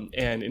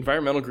 And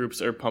environmental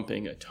groups are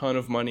pumping a ton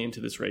of money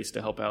into this race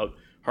to help out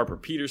Harper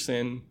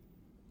Peterson.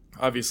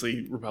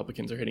 Obviously,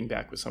 Republicans are hitting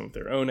back with some of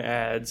their own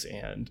ads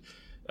and,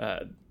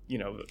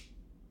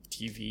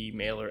 TV,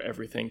 mailer,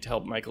 everything to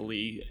help Michael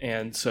Lee.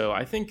 And so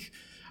I think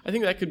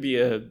that could be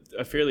a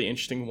fairly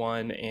interesting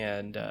one.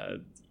 And,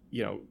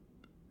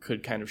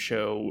 could kind of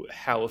show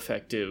how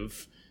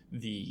effective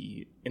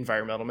the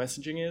environmental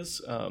messaging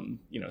is,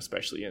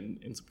 especially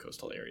in some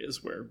coastal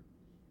areas where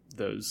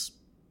those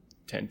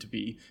tend to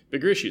be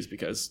bigger issues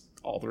because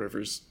all the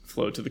rivers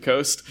flow to the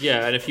coast.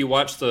 Yeah, and if you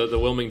watch the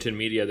Wilmington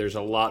media, there's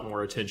a lot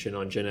more attention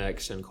on Gen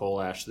X and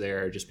coal ash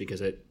there, just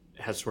because it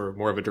has sort of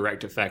more of a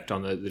direct effect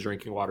on the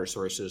drinking water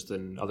sources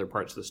than other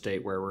parts of the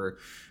state where we're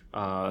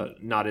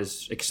not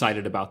as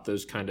excited about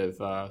those kind of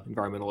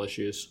environmental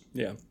issues.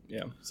 Yeah.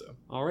 So,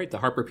 all right, the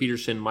Harper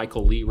Peterson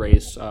Michael Lee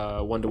race,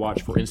 one to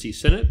watch for NC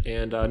Senate,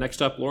 and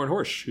next up, Lauren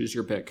Horsch. Who's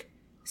your pick?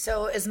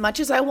 So as much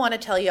as I want to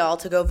tell y'all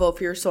to go vote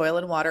for your soil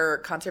and water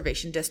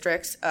conservation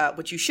districts,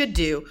 which you should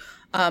do,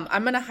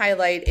 I'm going to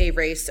highlight a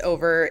race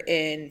over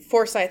in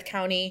Forsyth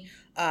County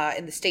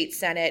in the state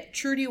Senate,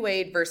 Trudy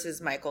Wade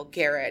versus Michael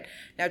Garrett.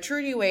 Now,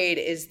 Trudy Wade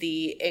is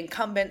the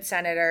incumbent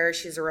senator.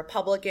 She's a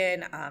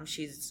Republican.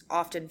 She's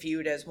often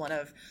viewed as one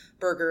of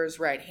Berger's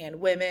right-hand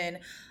women,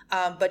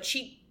 but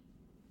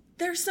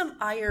there's some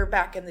ire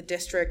back in the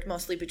district,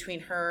 mostly between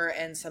her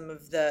and some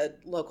of the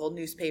local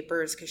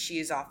newspapers, because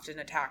she's often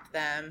attacked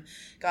them,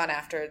 gone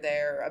after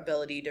their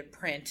ability to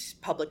print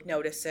public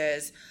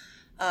notices.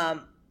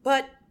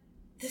 But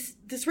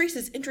this race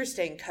is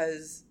interesting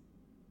because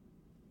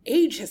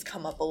age has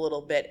come up a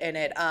little bit in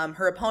it.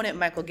 Her opponent,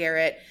 Michael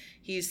Garrett,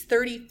 he's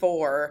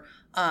 34,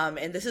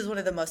 and this is one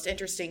of the most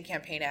interesting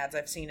campaign ads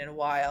I've seen in a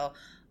while.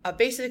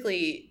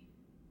 Basically,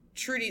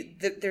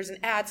 there's an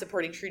ad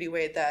supporting Trudy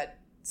Wade that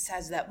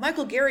says that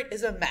Michael Garrett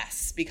is a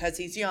mess because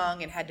he's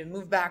young and had to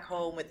move back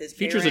home with his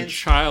parents.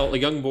 Features a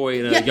young boy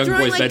in a young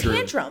boy's bedroom.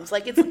 Tantrums.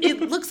 Like it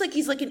looks like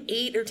he's like an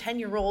 8 or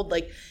 10-year-old,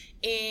 like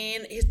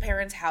in his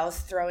parents'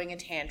 house throwing a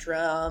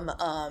tantrum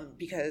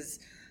because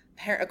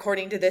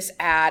according to this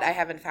ad, I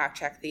haven't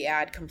fact-checked the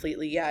ad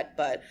completely yet,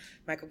 but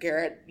Michael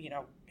Garrett,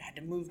 had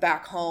to move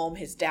back home.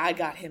 His dad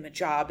got him a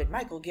job, and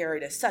Michael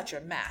Garrett is such a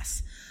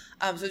mess.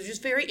 So it's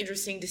just very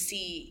interesting to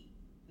see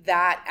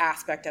that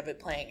aspect of it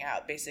playing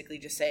out, basically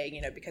just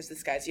saying, because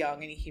this guy's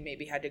young and he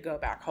maybe had to go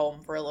back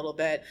home for a little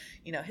bit,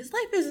 his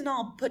life isn't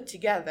all put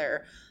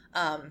together.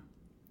 And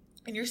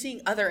you're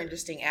seeing other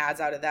interesting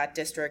ads out of that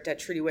district.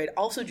 Trudy Wade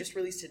also just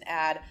released an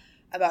ad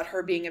about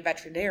her being a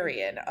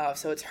veterinarian.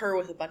 So it's her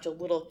with a bunch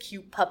of little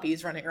cute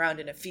puppies running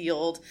around in a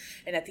field.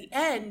 And at the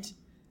end,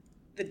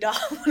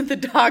 one of the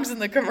dogs in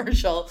the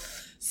commercial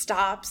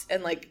stops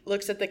and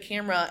looks at the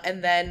camera,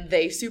 and then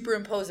they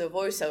superimpose a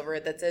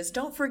voiceover that says,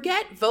 "Don't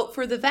forget, vote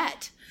for the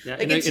vet." Yeah,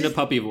 in a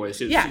puppy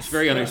voice. It's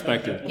very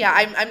unexpected. Yeah,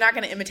 I'm not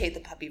going to imitate the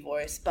puppy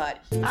voice,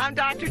 but I'm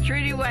Dr.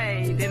 Trudy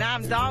Wade, and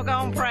I'm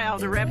doggone proud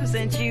to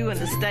represent you in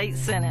the state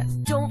Senate.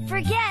 Don't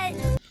forget.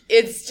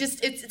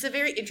 It's a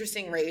very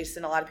interesting race,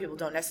 and a lot of people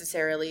don't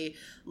necessarily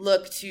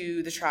look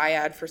to the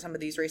triad for some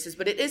of these races,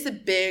 but it is a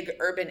big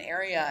urban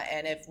area,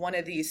 and if one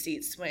of these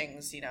seats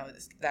swings,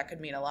 that could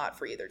mean a lot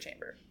for either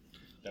chamber.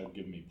 That would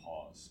give me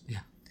pause. Yeah.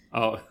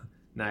 Oh,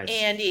 nice.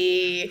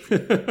 Andy.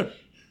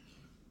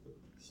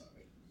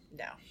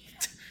 No.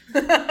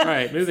 All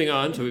right, moving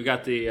on. So we've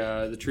got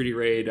the Trudy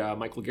Wade,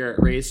 Michael Garrett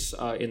race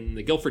in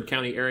the Guilford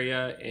County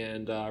area,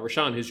 and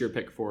Rashawn, who's your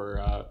pick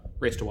for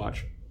race to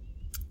watch?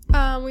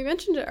 We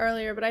mentioned it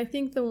earlier, but I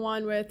think the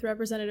one with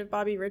Representative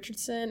Bobby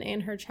Richardson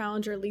and her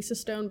challenger Lisa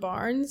Stone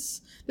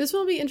Barnes. This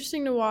will be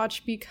interesting to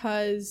watch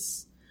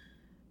because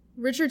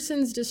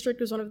Richardson's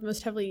district was one of the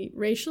most heavily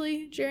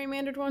racially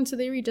gerrymandered ones, so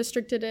they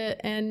redistricted it,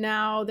 and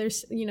now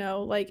there's,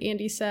 like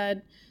Andy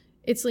said,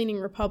 it's leaning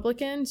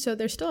Republican, so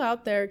they're still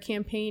out there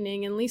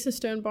campaigning. And Lisa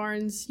Stone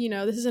Barnes,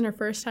 this isn't her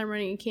first time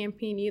running a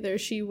campaign either.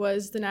 She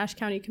was the Nash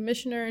County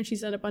Commissioner, and she's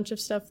done a bunch of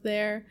stuff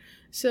there.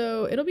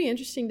 So it'll be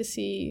interesting to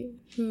see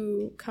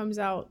who comes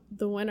out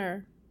the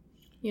winner,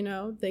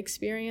 the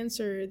experience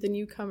or the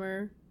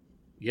newcomer.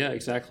 Yeah,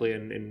 exactly.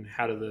 And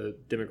how do the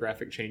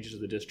demographic changes of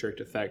the district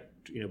affect,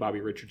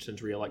 Bobby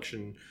Richardson's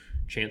reelection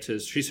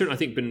chances? She's certainly, I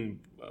think, been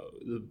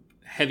the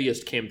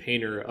heaviest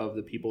campaigner of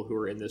the people who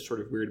are in this sort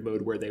of weird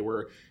mode where they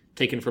were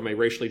taken from a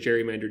racially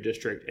gerrymandered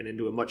district and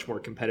into a much more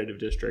competitive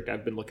district.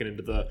 I've been looking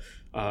into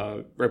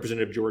the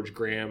Representative George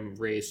Graham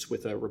race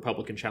with a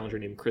Republican challenger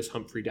named Chris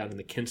Humphrey down in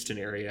the Kinston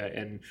area.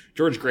 And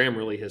George Graham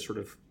really has sort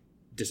of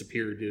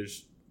disappeared.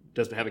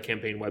 Doesn't have a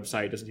campaign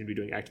website, doesn't seem to be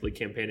doing actively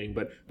campaigning.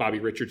 But Bobby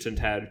Richardson's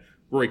had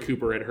Roy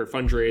Cooper at her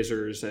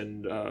fundraisers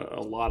and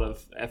a lot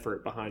of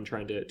effort behind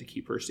trying to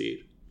keep her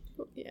seat.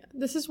 Yeah,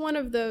 this is one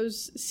of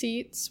those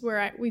seats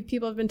where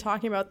people have been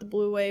talking about the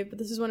blue wave, but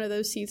this is one of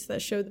those seats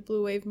that show the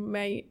blue wave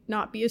may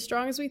not be as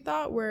strong as we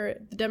thought, where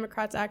the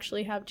Democrats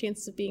actually have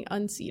chances of being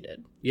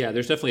unseated. Yeah,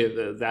 there's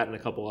definitely that and a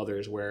couple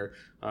others where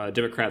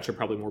Democrats are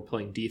probably more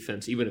playing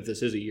defense, even if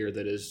this is a year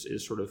that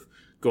is sort of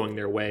going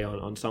their way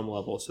on some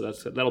level. So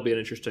that'll be an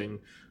interesting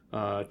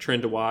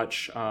trend to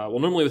watch. Well,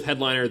 normally with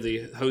Headliner,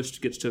 the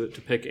host gets to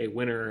pick a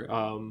winner,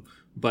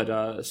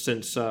 but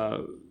since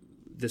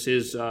this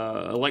is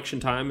election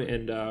time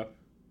and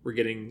we're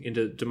getting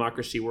into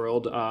democracy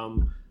world,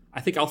 I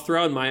think I'll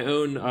throw in my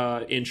own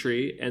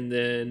entry, and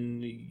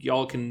then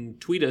y'all can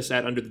tweet us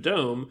at Under the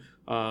Dome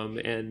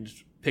and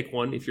pick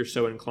one if you're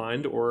so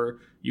inclined, or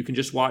you can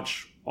just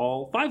watch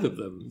all 5 of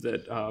them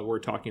that we're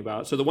talking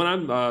about. So the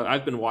one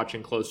I've been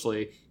watching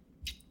closely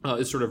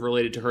is sort of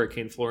related to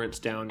Hurricane Florence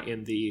down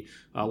in the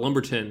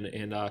Lumberton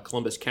and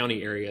Columbus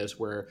County areas,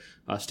 where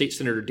State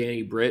Senator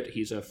Danny Britt,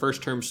 he's a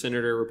first-term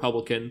senator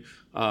Republican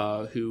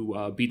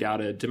who beat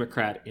out a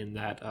Democrat in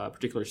that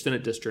particular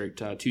Senate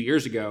district 2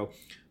 years ago.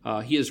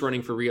 He is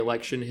running for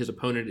re-election. His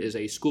opponent is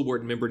a school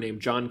board member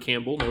named John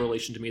Campbell, no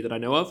relation to me that I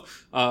know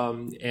of.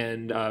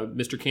 And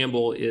Mr.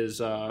 Campbell is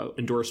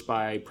endorsed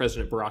by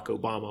President Barack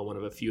Obama, one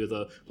of a few of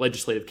the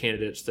legislative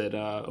candidates that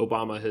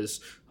Obama has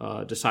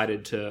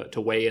decided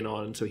to weigh in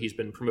on. So he's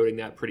been promoting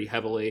that pretty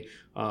heavily,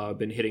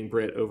 been hitting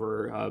Britt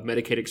over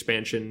Medicaid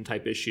expansion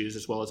type issues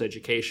as well as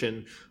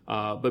education.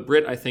 But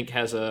Britt, I think,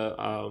 has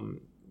a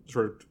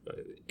sort of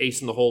ace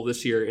in the hole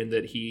this year in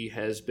that he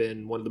has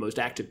been one of the most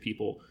active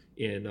people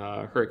in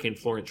Hurricane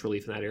Florence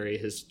relief in that area.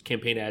 His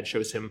campaign ad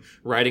shows him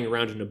riding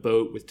around in a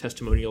boat with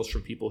testimonials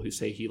from people who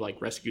say he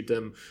rescued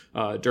them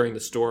during the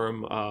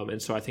storm.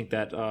 And so I think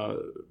that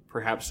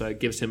perhaps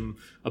gives him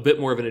a bit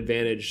more of an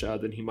advantage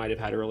than he might have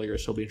had earlier.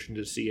 So it'll be interesting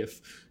to see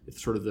if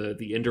sort of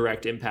the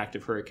indirect impact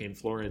of Hurricane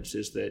Florence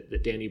is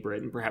that Danny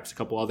Britt and perhaps a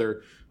couple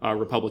other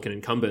Republican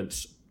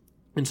incumbents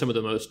in some of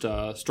the most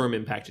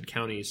storm-impacted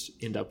counties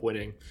end up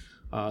winning.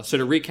 So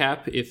to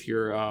recap, if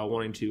you're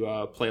wanting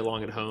to play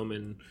along at home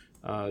and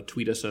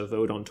tweet us a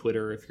vote on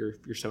Twitter if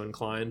you're so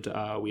inclined.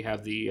 We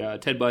have the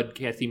Ted Budd,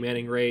 Kathy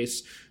Manning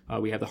race.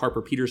 We have the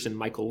Harper Peterson,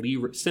 Michael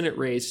Lee Senate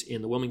race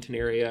in the Wilmington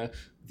area.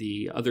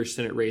 The other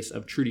Senate race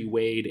of Trudy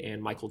Wade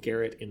and Michael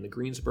Garrett in the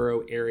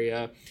Greensboro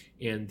area,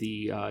 and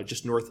the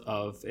just north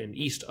of and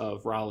east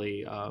of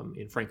Raleigh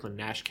in Franklin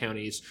Nash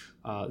counties,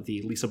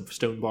 the Lisa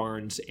Stone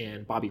Barnes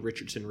and Bobby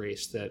Richardson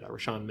race that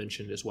Rashawn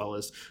mentioned, as well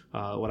as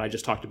what I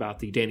just talked about,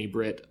 the Danny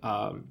Britt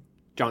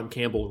John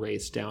Campbell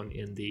race down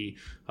in the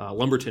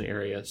Lumberton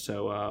area.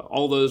 So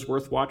all those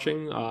worth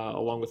watching,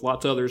 along with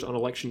lots of others on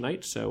election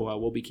night. So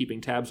we'll be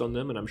keeping tabs on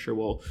them, and I'm sure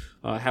we'll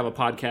have a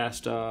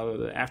podcast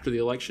after the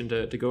election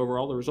to go over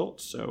all the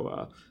results.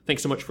 So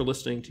thanks so much for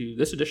listening to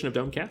this edition of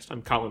Domecast.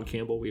 I'm Colin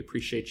Campbell. We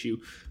appreciate you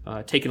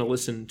taking a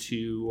listen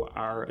to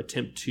our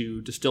attempt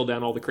to distill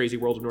down all the crazy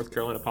world of North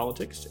Carolina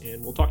politics,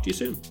 and we'll talk to you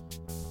soon.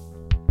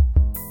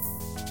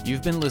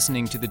 You've been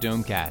listening to the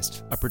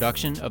Domecast, a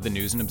production of the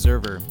News and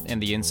Observer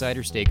and the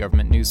Insider State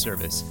Government News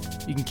Service.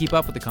 You can keep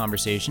up with the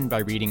conversation by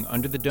reading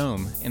Under the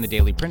Dome in the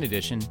daily print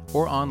edition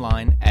or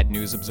online at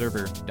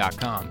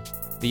newsobserver.com.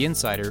 The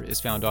Insider is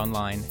found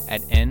online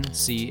at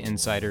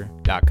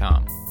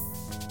ncinsider.com.